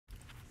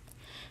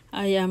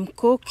I am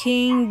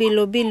cooking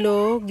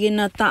bilo-bilo,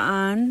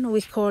 ginataan,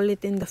 we call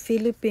it in the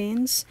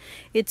Philippines.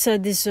 It's a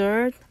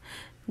dessert.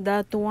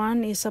 That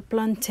one is a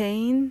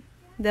plantain.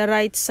 The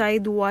right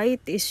side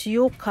white is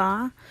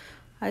yuca.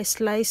 I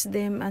slice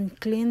them and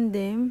clean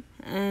them.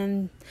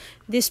 And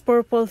this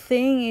purple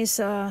thing is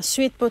a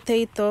sweet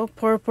potato,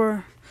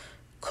 purple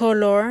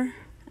color.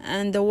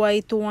 And the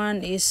white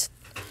one is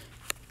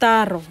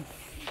taro.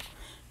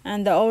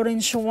 And the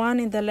orange one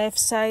in the left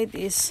side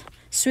is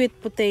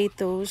sweet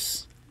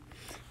potatoes.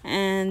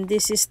 And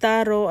this is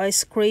taro. I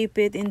scrape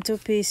it into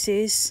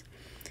pieces.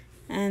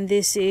 And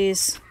this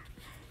is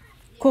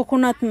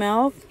coconut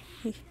milk.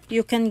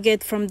 You can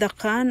get from the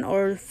can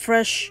or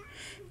fresh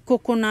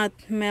coconut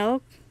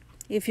milk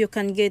if you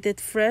can get it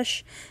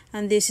fresh.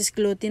 And this is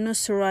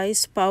glutinous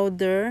rice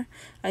powder.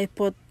 I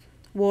put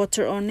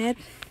water on it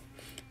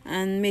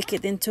and make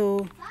it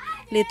into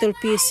little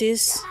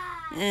pieces,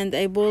 and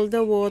I boil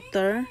the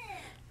water.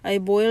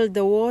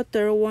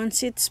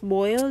 Once it's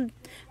boiled,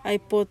 I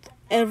put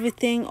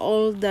everything,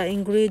 all the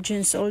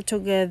ingredients all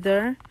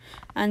together,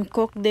 and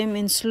cook them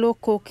in slow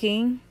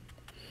cooking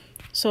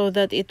so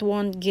that it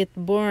won't get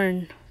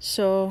burned.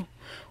 So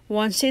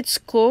once it's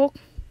cooked,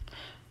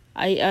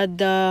 I add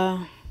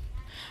the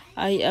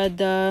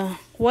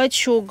white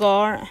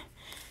sugar.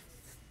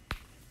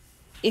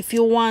 If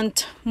you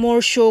want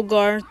more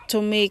sugar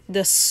to make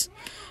the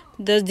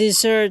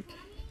dessert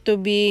to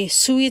be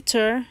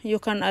sweeter, you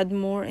can add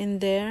more in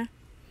there.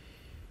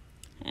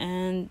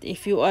 And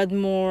if you add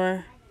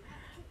more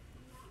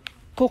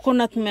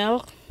coconut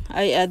milk,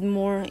 I add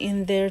more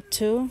in there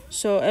too.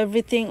 So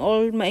everything,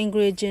 all my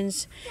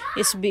ingredients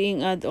is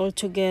being added all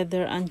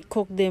together and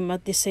cook them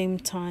at the same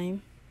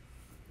time.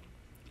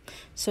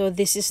 So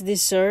this is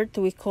dessert.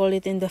 We call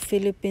it in the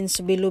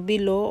Philippines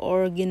bilo-bilo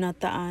or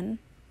ginataan.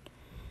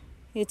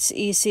 It's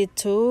easy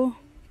to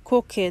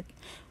cook it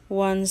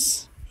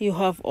once you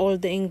have all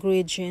the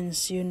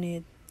ingredients you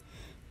need.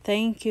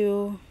 Thank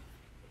you.